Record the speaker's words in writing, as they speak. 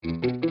I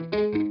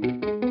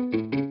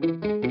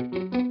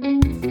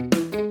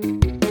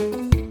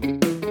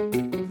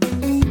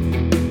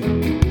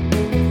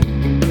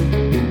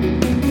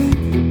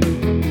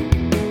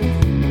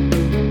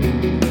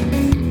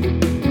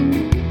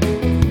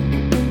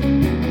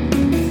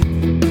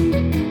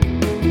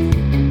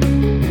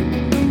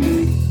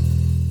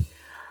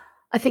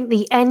think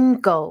the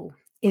end goal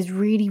is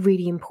really,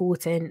 really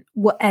important,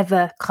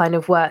 whatever kind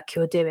of work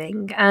you're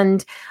doing.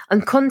 And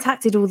I'm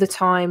contacted all the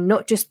time,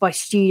 not just by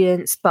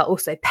students, but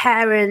also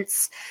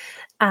parents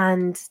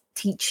and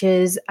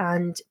teachers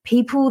and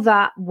people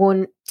that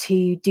want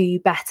to do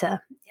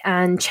better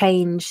and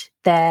change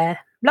their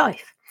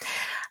life.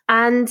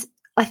 And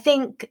I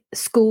think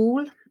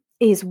school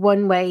is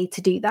one way to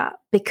do that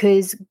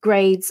because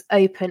grades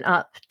open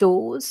up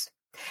doors.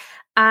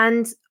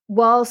 And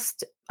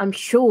whilst I'm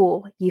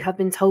sure you have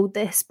been told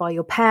this by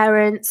your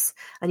parents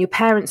and your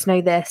parents know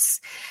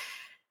this,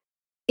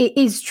 it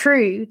is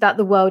true that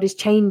the world is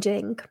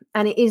changing,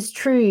 and it is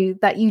true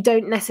that you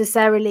don't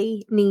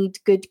necessarily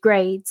need good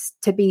grades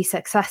to be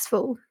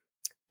successful.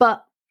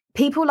 But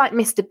people like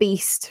Mr.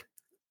 Beast,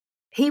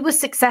 he was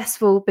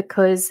successful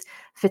because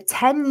for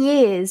 10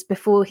 years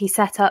before he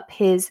set up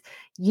his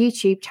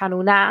YouTube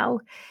channel now,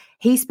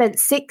 he spent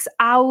 6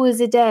 hours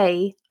a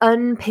day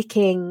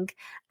unpicking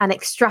and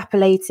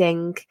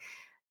extrapolating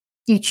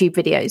YouTube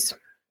videos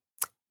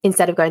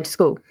instead of going to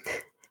school,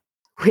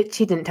 which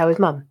he didn't tell his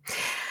mum.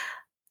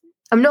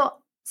 I'm not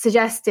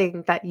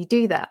suggesting that you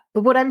do that,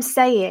 but what I'm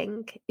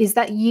saying is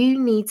that you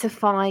need to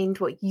find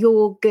what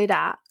you're good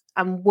at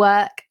and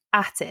work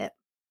at it.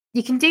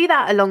 You can do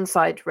that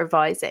alongside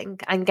revising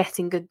and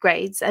getting good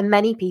grades, and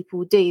many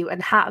people do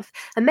and have.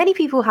 And many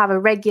people have a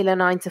regular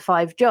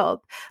 9-to-5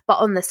 job, but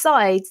on the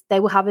side,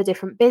 they will have a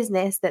different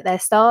business that they're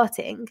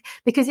starting,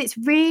 because it's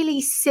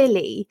really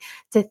silly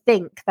to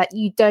think that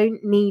you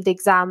don't need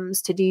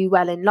exams to do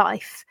well in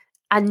life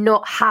and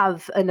not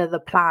have another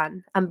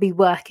plan and be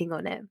working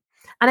on it.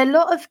 And a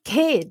lot of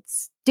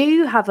kids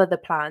do have other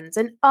plans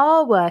and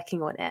are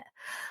working on it.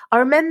 I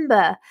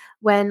remember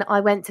when I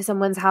went to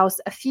someone's house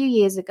a few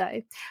years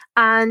ago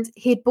and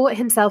he'd bought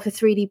himself a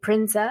 3D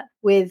printer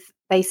with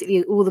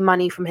basically all the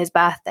money from his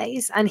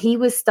birthdays. And he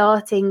was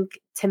starting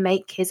to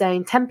make his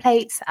own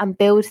templates and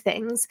build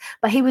things.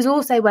 But he was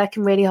also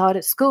working really hard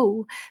at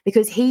school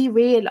because he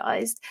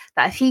realized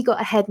that if he got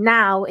ahead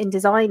now in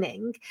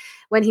designing,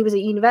 when he was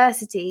at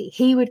university,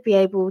 he would be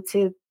able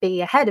to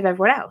be ahead of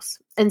everyone else.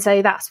 And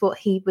so that's what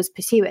he was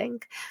pursuing.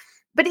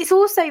 But it's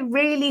also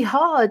really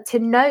hard to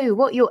know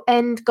what your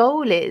end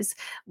goal is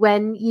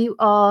when you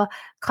are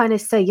kind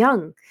of so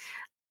young.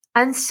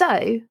 And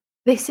so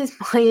this is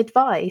my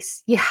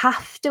advice. You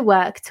have to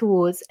work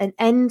towards an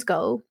end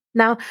goal.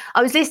 Now,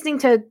 I was listening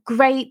to a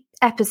great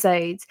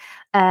episode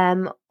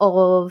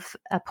of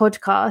a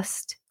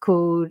podcast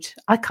called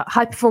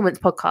High Performance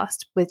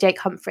Podcast with Jake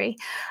Humphrey.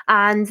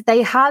 And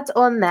they had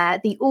on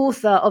there the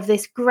author of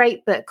this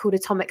great book called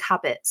Atomic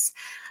Habits.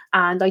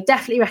 And I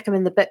definitely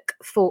recommend the book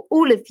for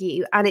all of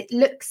you. And it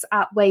looks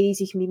at ways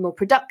you can be more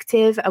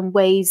productive and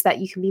ways that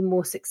you can be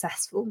more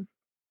successful.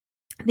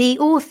 The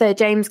author,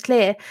 James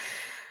Clear,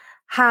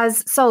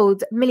 has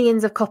sold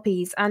millions of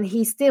copies, and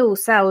he still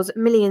sells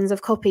millions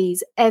of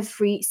copies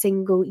every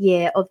single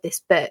year of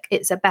this book.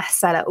 It's a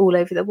bestseller all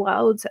over the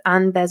world.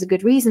 And there's a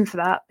good reason for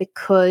that,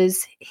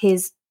 because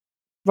his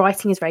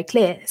writing is very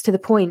clear. It's to the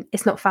point.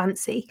 It's not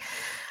fancy.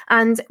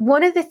 And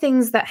one of the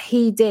things that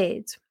he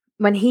did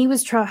when he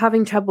was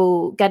having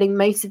trouble getting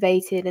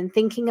motivated and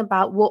thinking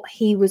about what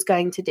he was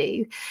going to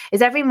do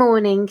is every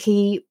morning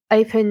he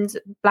opened a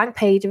blank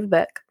page of a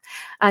book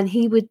and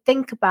he would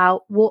think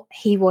about what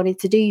he wanted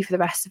to do for the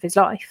rest of his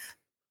life.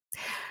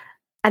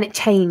 And it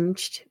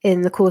changed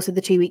in the course of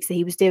the 2 weeks that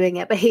he was doing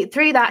it. But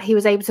through that, he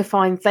was able to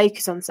find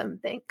focus on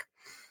something.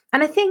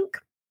 And I think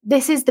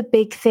this is the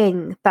big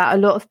thing that a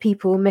lot of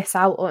people miss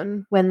out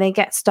on when they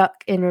get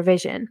stuck in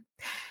revision.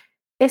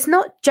 It's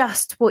not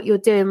just what you're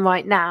doing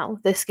right now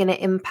that's going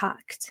to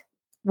impact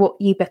what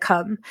you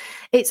become.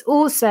 It's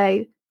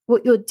also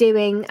what you're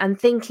doing and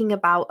thinking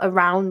about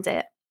around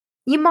it.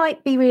 You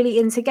might be really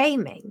into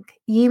gaming.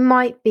 You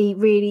might be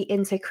really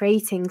into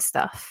creating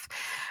stuff.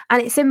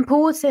 And it's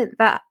important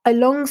that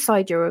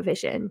alongside your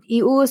revision,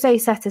 you also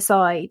set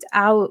aside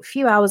a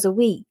few hours a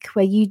week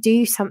where you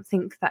do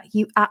something that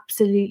you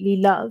absolutely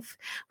love,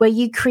 where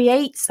you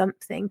create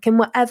something in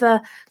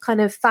whatever kind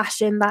of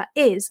fashion that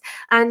is,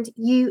 and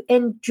you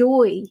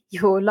enjoy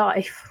your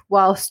life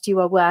whilst you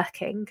are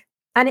working.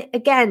 And it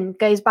again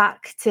goes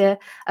back to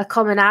a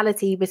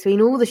commonality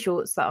between all the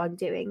shorts that I'm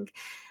doing.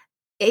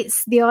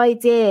 It's the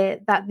idea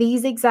that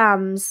these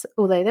exams,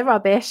 although they're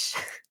rubbish,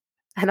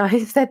 and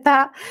I've said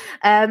that,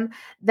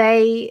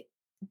 they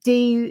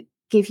do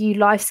give you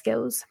life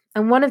skills.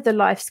 And one of the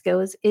life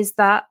skills is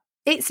that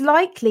it's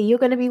likely you're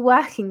going to be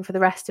working for the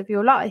rest of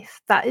your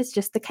life. That is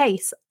just the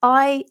case.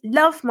 I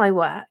love my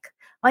work.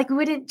 I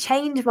wouldn't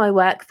change my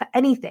work for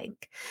anything.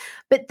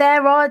 But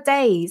there are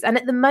days, and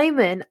at the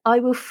moment, I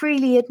will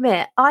freely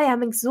admit I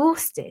am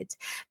exhausted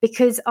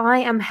because I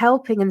am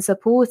helping and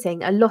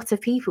supporting a lot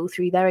of people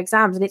through their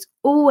exams. And it's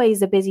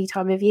always a busy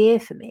time of year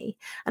for me.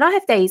 And I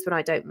have days when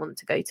I don't want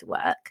to go to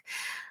work,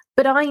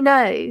 but I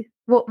know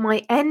what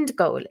my end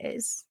goal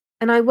is,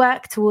 and I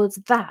work towards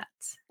that.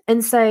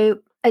 And so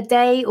a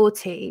day or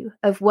two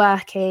of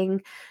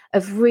working,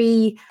 of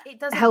it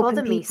doesn't helping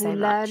bother me so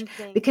much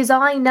because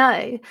I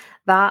know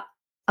that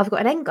I've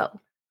got an end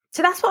goal.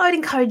 So that's what I'd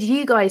encourage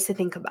you guys to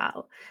think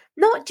about.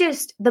 Not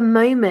just the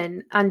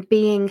moment and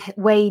being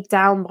weighed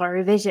down by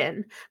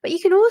revision, but you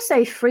can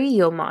also free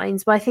your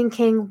minds by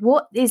thinking,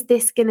 what is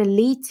this going to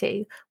lead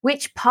to?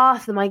 Which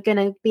path am I going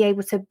to be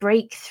able to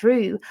break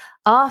through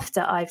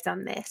after I've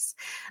done this?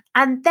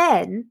 And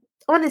then,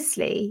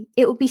 honestly,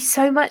 it will be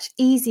so much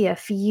easier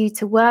for you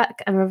to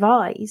work and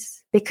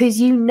revise because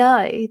you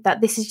know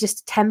that this is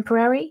just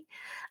temporary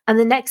and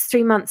the next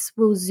 3 months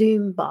will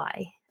zoom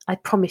by. I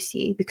promise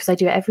you, because I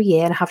do it every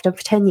year and I have done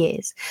for 10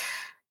 years.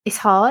 It's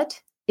hard.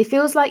 It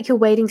feels like you're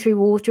wading through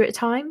water at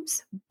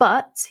times,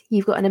 but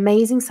you've got an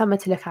amazing summer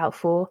to look out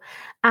for.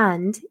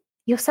 And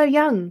you're so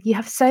young. You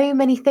have so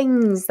many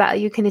things that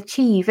you can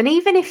achieve. And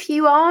even if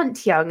you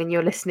aren't young and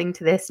you're listening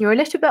to this and you're a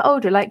little bit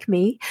older like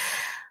me,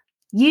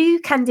 you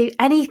can do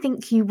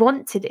anything you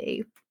want to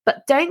do,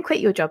 but don't quit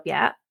your job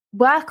yet.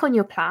 Work on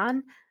your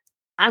plan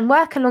and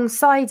work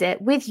alongside it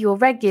with your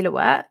regular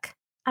work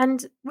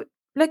and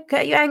look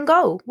at your end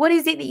goal. What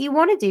is it that you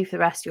want to do for the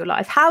rest of your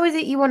life? How is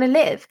it you want to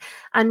live?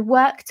 And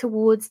work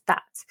towards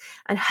that.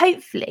 And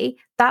hopefully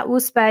that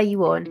will spur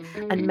you on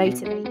and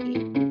motivate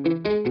you.